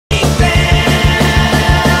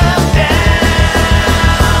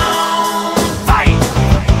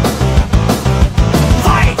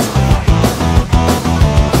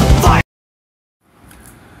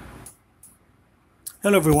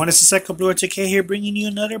Hello everyone, it's the xArcade here bringing you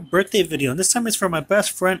another birthday video, and this time it's for my best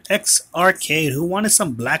friend xArcade who wanted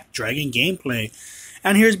some Black Dragon gameplay.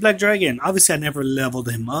 And here's Black Dragon. Obviously I never leveled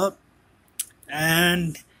him up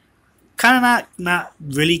and kind of not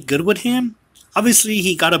really good with him. Obviously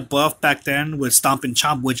he got a buff back then with Stomp and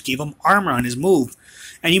Chomp, which gave him armor on his move.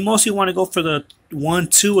 And you mostly want to go for the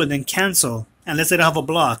 1-2 and then cancel, unless they don't have a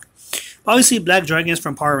block. Obviously Black Dragon is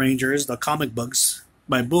from Power Rangers, the comic books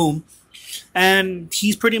by Boom. And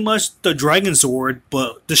he's pretty much the Dragon Sword,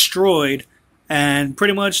 but destroyed. And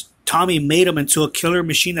pretty much Tommy made him into a killer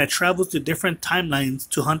machine that travels to different timelines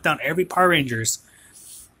to hunt down every Power Rangers.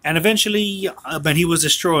 And eventually, when he was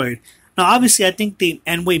destroyed. Now, obviously, I think the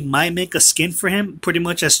N-Way might make a skin for him, pretty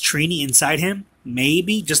much as Trini inside him.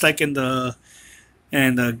 Maybe, just like in the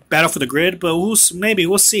Battle for the Grid. But we'll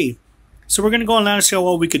see. So we're going to go online and see how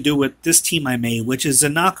well we could do with this team I made, which is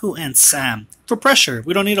Zanaku and Sam. For pressure,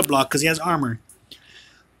 we don't need a block because he has armor.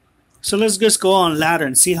 So let's just go on ladder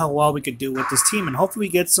and see how well we could do with this team. And hopefully we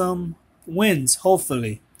get some wins,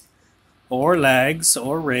 hopefully. Or lags,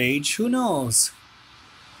 or rage, who knows.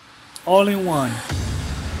 All in one.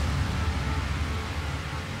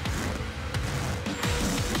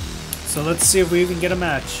 So let's see if we even get a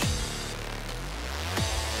match.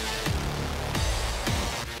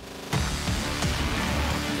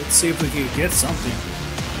 Let's see if we can get something.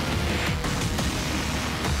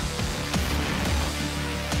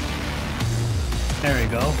 There we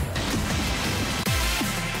go.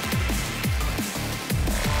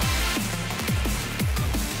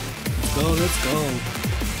 Let's go.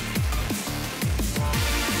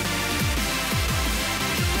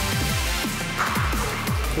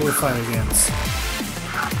 Who we fight against?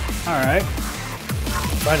 Alright.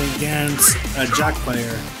 Fighting against a Jack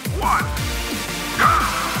player.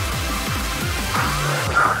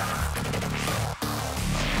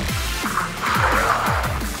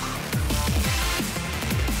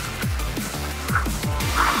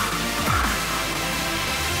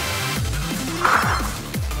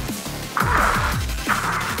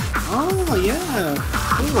 Oh yeah,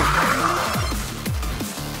 cool.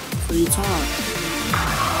 So you talk.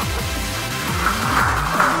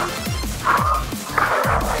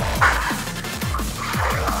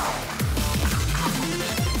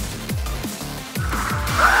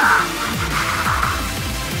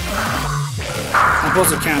 I'm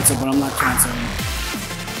supposed to cancel, but I'm not canceling.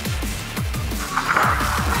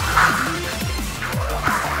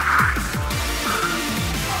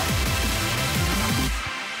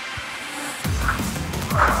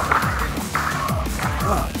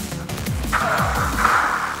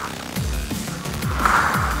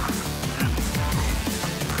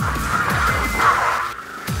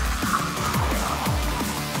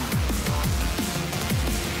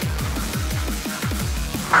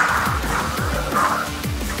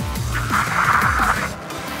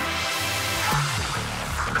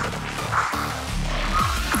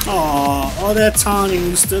 All that taunting,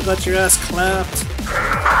 you still got your ass clapped.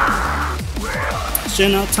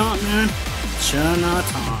 Should not taunt, man. Should not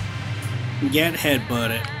taunt. Get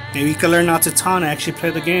headbutted. Maybe you can learn not to taunt and actually play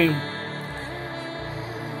the game.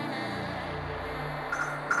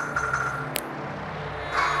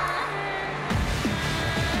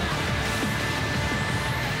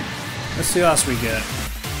 Let's see what else we get.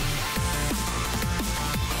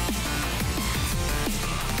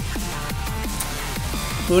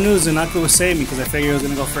 Who knew Zanaku would save me, because I figured he was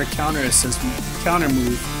going to go for a counter assist, counter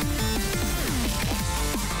move.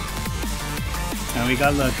 And we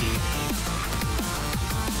got lucky.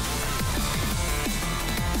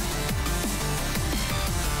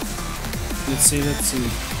 Let's see.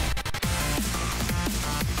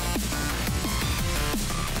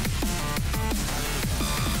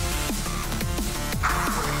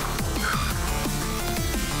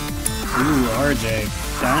 Ooh, RJ.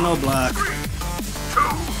 Dino Black.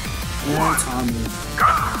 And Tommy.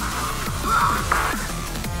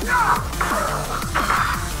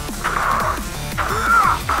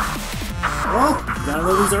 Oh, gotta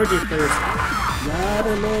love these RJ players.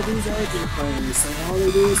 Gotta love these RJ players. So all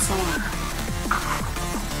they do is taunt.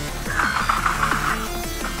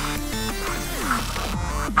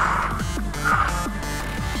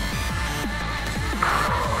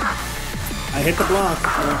 I hit the block.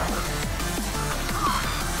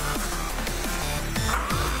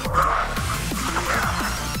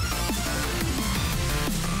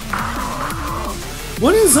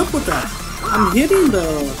 What is up with that? I'm hitting the...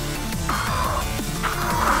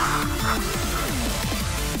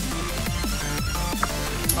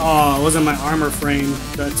 Oh, it wasn't my armor frame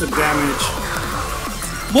that took damage.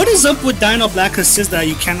 What is up with Dino Black assist that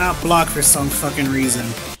you cannot block for some fucking reason?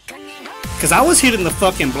 Cause I was hitting the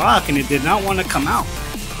fucking block and it did not want to come out.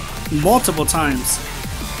 Multiple times.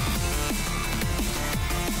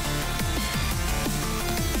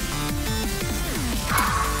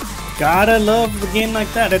 Gotta love the game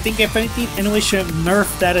like that. I think if anything, anyway, should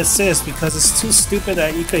nerf that assist because it's too stupid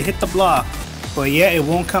that you could hit the block, but yeah, it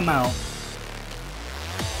won't come out.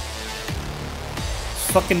 It's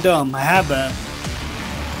fucking dumb. I had that.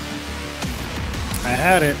 I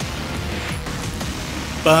had it.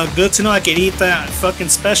 But good to know I could eat that fucking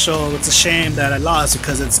special. It's a shame that I lost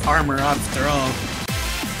because it's armor after all.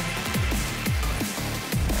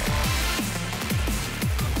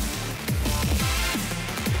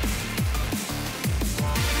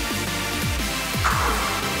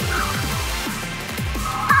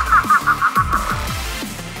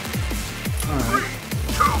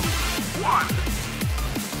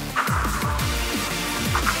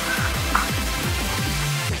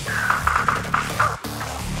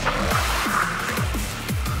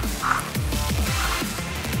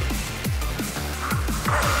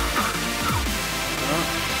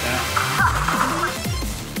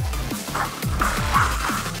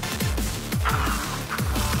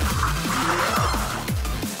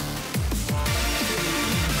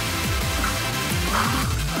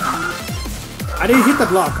 I didn't hit the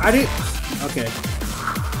block. I didn't. Okay.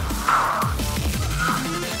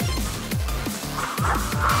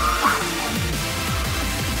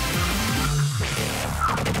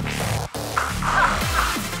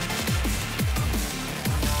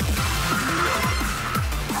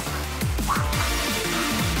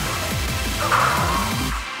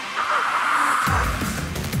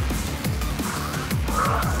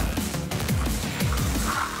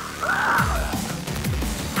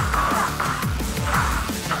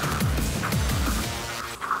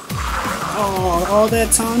 Oh, all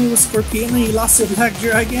that time he was Scorpion and he lost to Black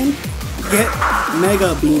Dragon? Get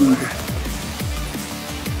Mega Beamed.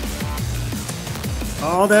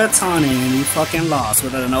 All that taunting and he fucking lost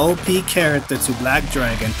with an OP character to Black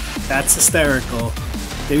Dragon. That's hysterical.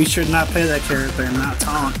 They should not play that character and not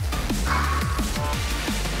taunt.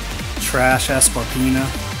 Trash ass Scorpina.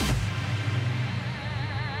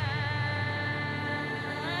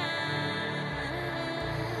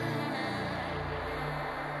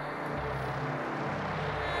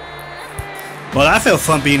 Well, I feel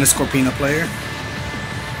fun being a Scorpina player.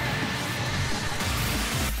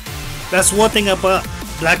 That's one thing about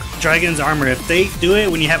Black Dragon's armor. If they do it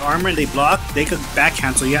when you have armor and they block, they could back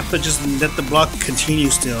cancel. You have to just let the block continue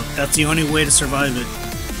still. That's the only way to survive it.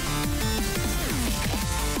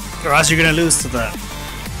 Or else you're gonna lose to that.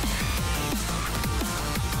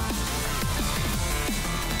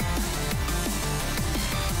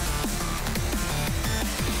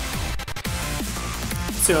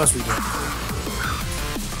 Let's see what else we got.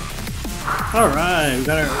 Alright, we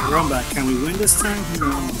got our run back. Can we win this time? Who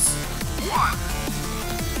knows?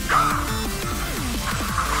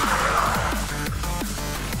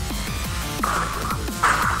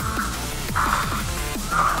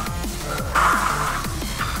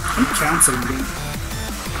 I'm canceling, dude.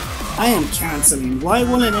 I am canceling. Why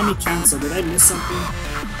won't it let me cancel? Did I miss something?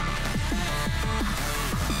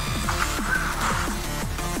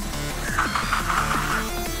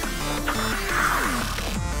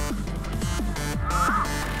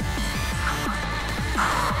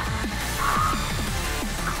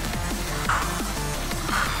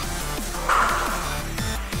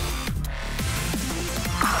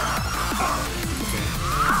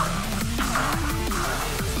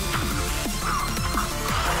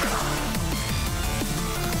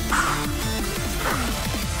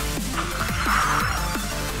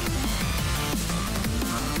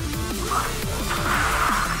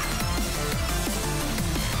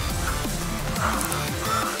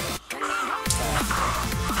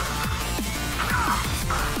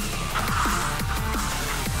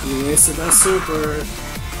 You wasted that super.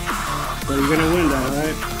 But you're gonna win that,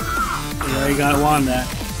 right? Yeah, you gotta won that.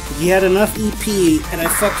 He had enough EP and I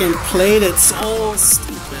fucking played it so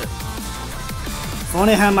stupid. If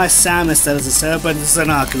only I had my Sam instead as a setup, but it's an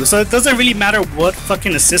Aku. So it doesn't really matter what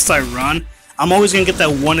fucking assists I run. I'm always gonna get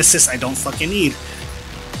that one assist I don't fucking need.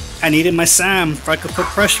 I needed my Sam if I could put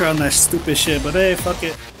pressure on that stupid shit, but hey, fuck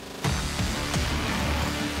it.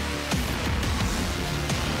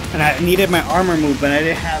 And I needed my armor move, but I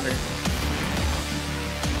didn't have it.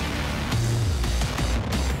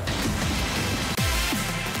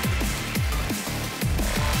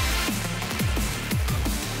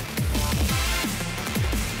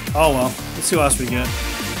 Oh well, let's see what else we get.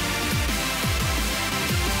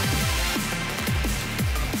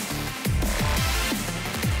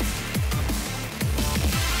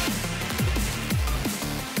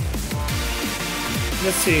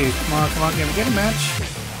 Let's see. Come on, can we get a match?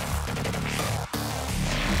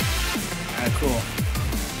 Alright, cool.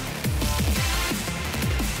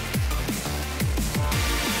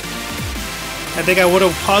 I think I would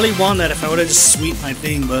have probably won that if I would have just sweeped my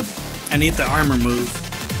thing, but I need the armor move.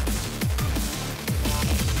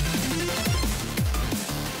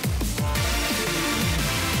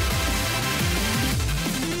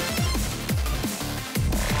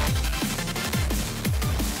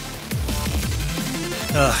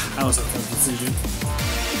 Ugh, that was a tough decision.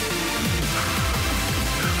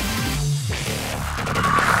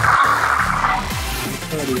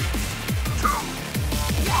 Buddy.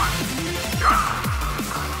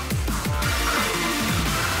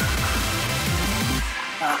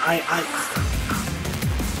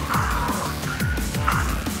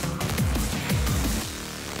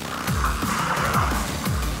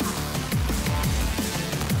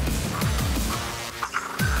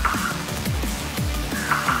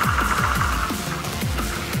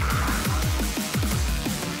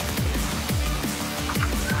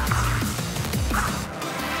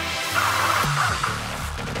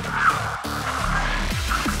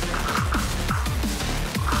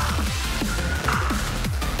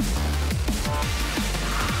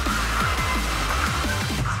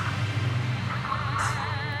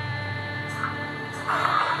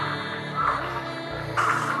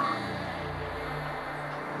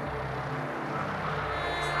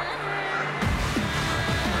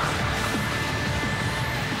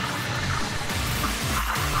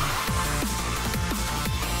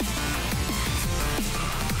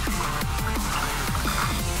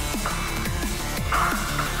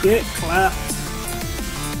 Get clapped.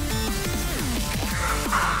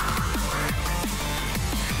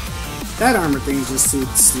 That armor thing is just too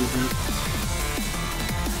stupid.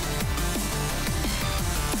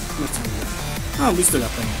 What time we got? Oh, we still got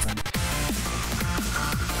plenty of time.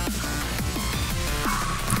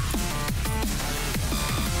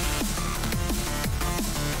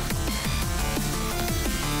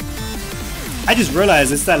 I just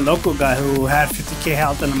realized it's that local guy who had 50k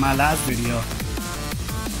health in my last video.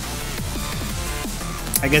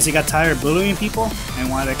 I guess he got tired of bullying people and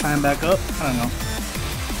wanted to climb back up. I don't know.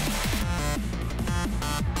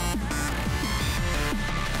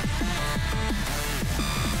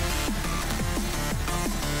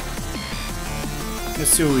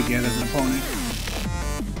 Let's see what we get as an opponent.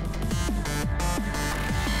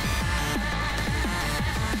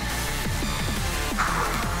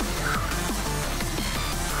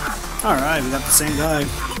 Alright, we got the same guy.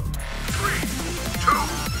 3, 2,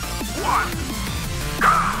 1.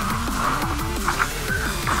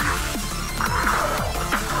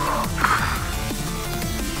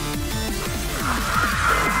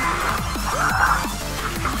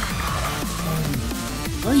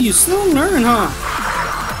 Oh, you still learn, huh?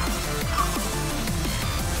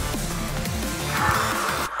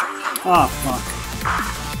 Oh, fuck.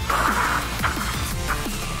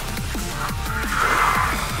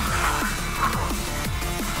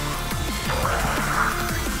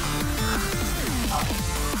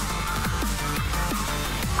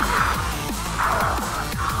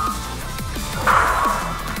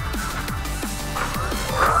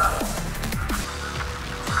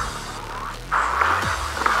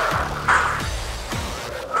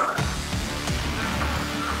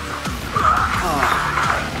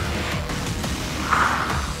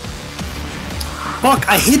 Fuck,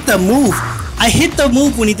 I hit the move. I hit the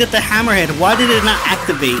move when he did the hammerhead. Why did it not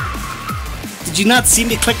activate? Did you not see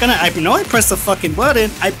me click on it? I know I pressed the fucking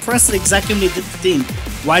button. I pressed it exactly when he did the thing.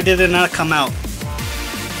 Why did it not come out?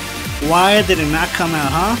 Why did it not come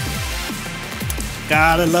out, huh?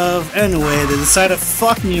 Gotta love. Anyway, they decided to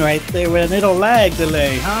fuck me right there with a little lag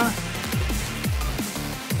delay, huh?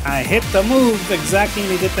 I hit the move exactly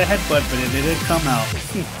when he did the headbutt, but it didn't come out.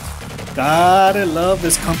 Gotta love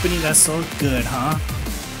this company that's so good, huh?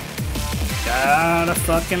 Gotta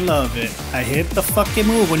fucking love it. I hit the fucking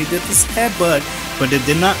move when he did this headbutt, but it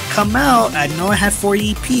did not come out. I know I had 4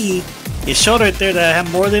 EP. It showed right there that I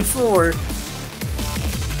had more than 4.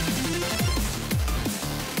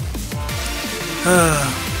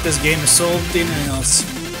 This game is so thin else.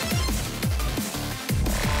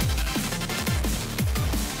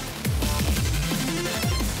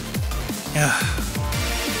 Yeah.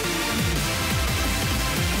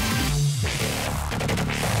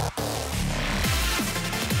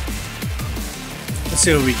 Let's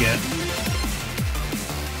see what we get.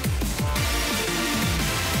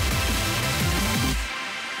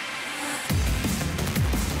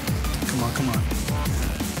 Come on, come on.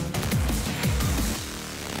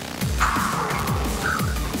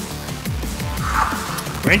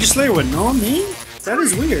 Ranger Slayer with no name? That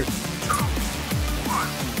is weird.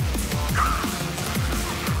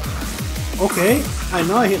 Okay, I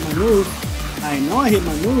know I hit my move. I know I hit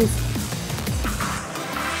my move.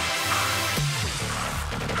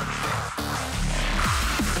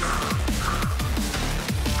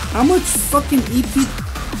 How much fucking EP?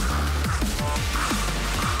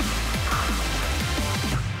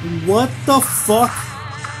 What the fuck?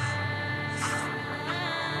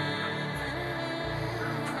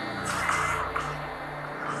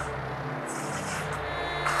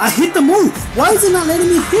 I hit the move. Why is it not letting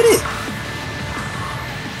me hit it?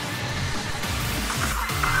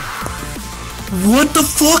 What the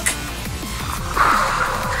fuck?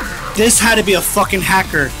 This had to be a fucking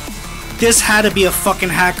hacker. This had to be a fucking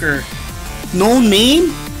hacker. No name?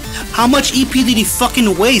 How much EP did he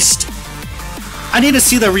fucking waste? I need to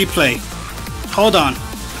see the replay. Hold on.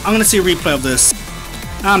 I'm gonna see a replay of this.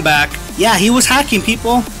 I'm back. Yeah, he was hacking,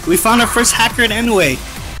 people. We found our first hacker anyway.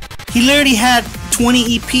 He literally had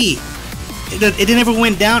 20 EP. It never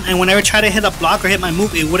went down, and whenever I tried to hit a block or hit my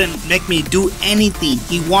move, it wouldn't make me do anything.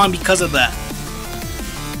 He won because of that.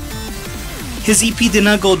 His EP did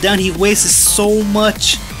not go down. He wasted so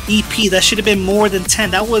much EP. That should have been more than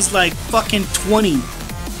 10. That was like fucking 20.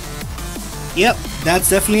 Yep, that's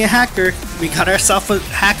definitely a hacker. We got ourselves a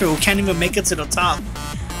hacker who can't even make it to the top.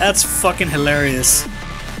 That's fucking hilarious.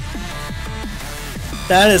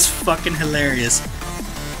 That is fucking hilarious.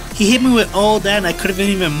 He hit me with all that and I couldn't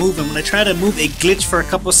even move him. When I tried to move, it glitched for a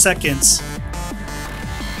couple seconds.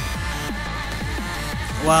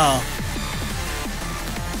 Wow.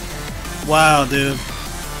 Wow, dude.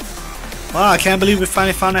 Wow, I can't believe we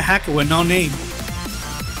finally found a hacker with no name.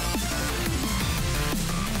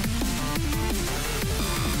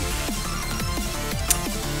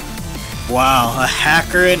 Wow, a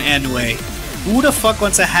hacker in N-Way. Who the fuck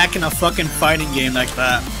wants to hack in a fucking fighting game like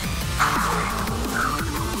that?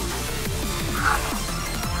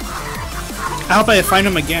 I hope I find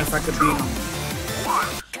him again if I could beat him.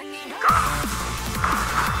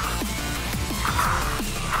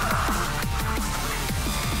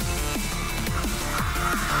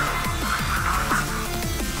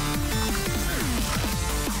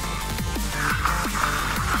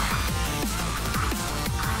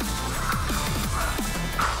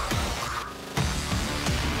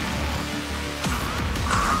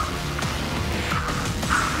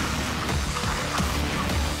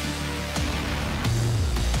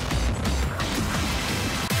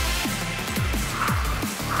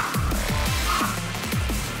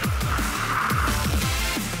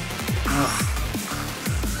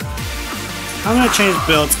 I'm gonna change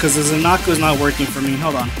builds because the Zanaku is not working for me.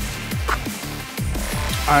 Hold on.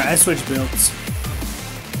 Alright, I switched builds.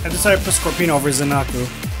 I decided to put Scorpion over Zanaku.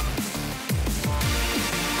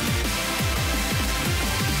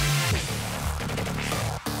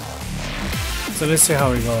 So let's see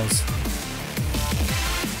how he goes.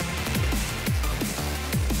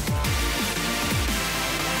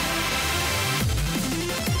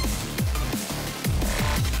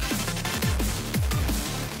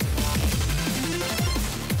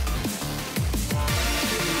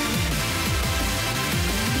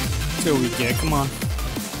 See what we get, come on.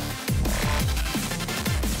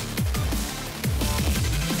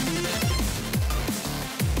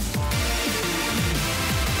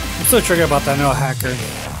 I'm still triggered about that no hacker.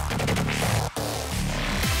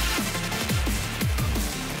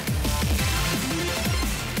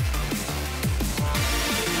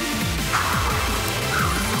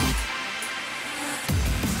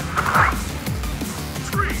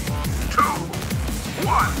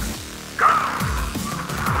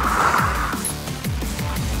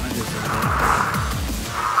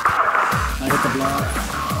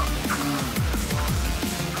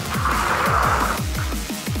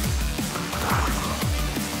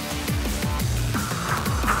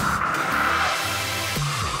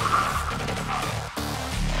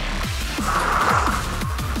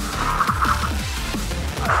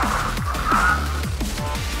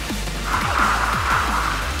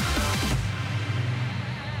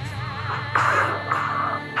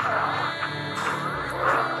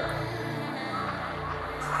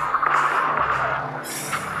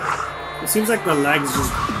 It seems like the leg's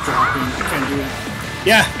just dropping. I can't do it.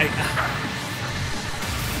 Yeah, I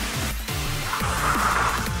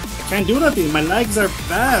can't do nothing. My legs are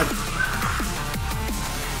bad.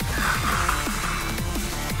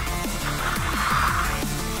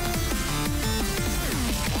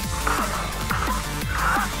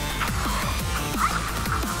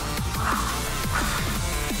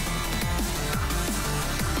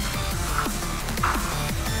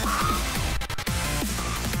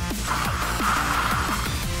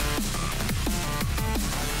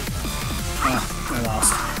 I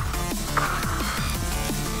lost.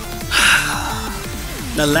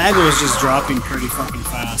 The lag was just dropping pretty fucking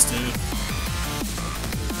fast, dude.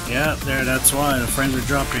 Yeah, there, that's why the frames are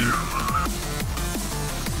dropping.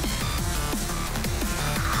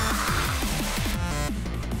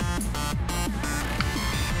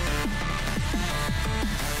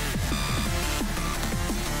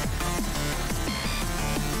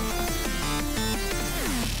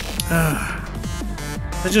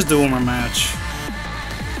 Let's just do one more match.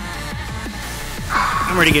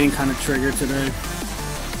 I'm already getting kind of triggered today.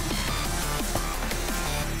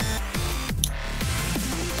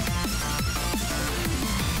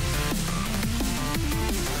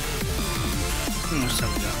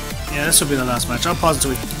 Yeah, this will be the last match. I'll pause it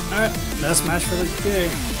till we... Alright, last match for the day.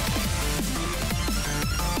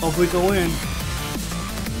 Hope we go in.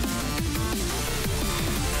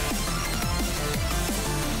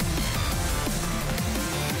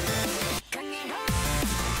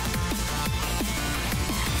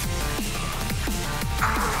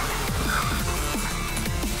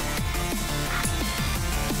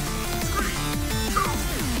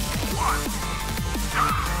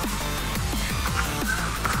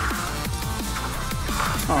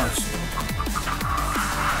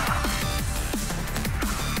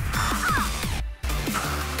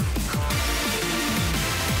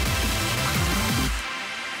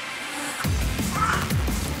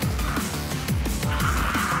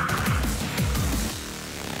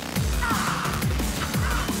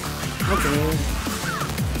 Okay.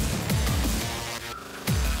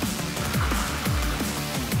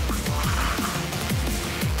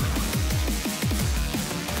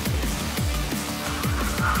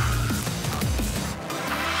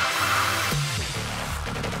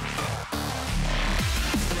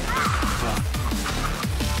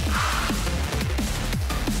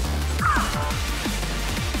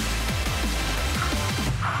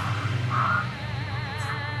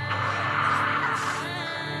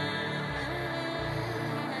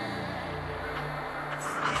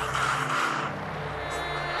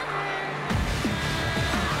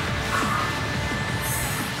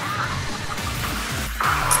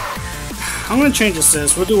 I'm gonna change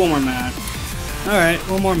this. We'll do one more match. Alright,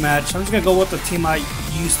 one more match. I'm just gonna go with the team I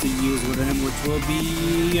used to use with him, which will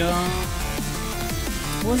be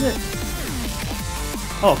what was it?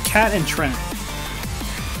 Oh, Cat and Trent.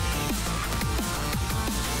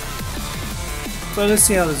 So let's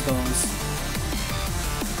see how this goes.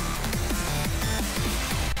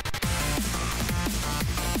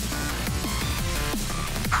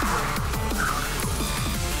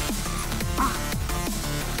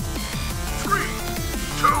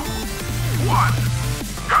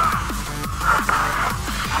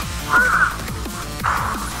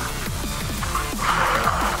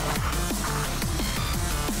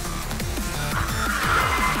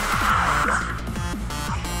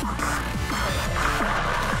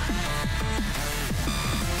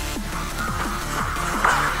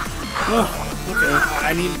 Oh, okay.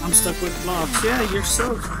 I'm stuck with blocks. Yeah, you're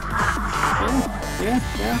so. Yeah.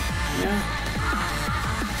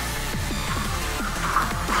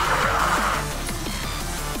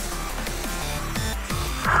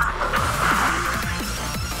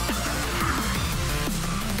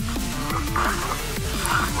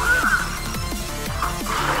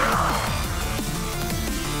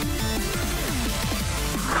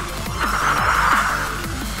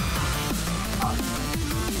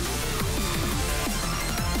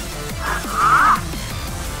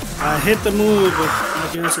 I hit the move, but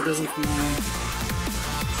I guess it doesn't come out.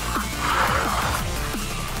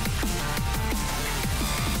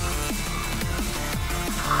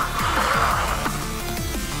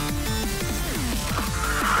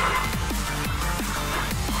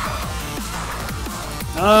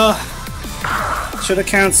 Should have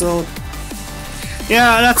canceled.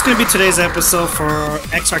 Yeah, that's gonna be today's episode for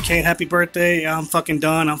xArcade. Happy birthday. I'm fucking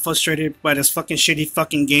done. I'm frustrated by this fucking shitty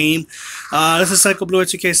fucking game. This is Psycho Blue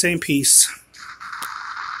 2K saying peace.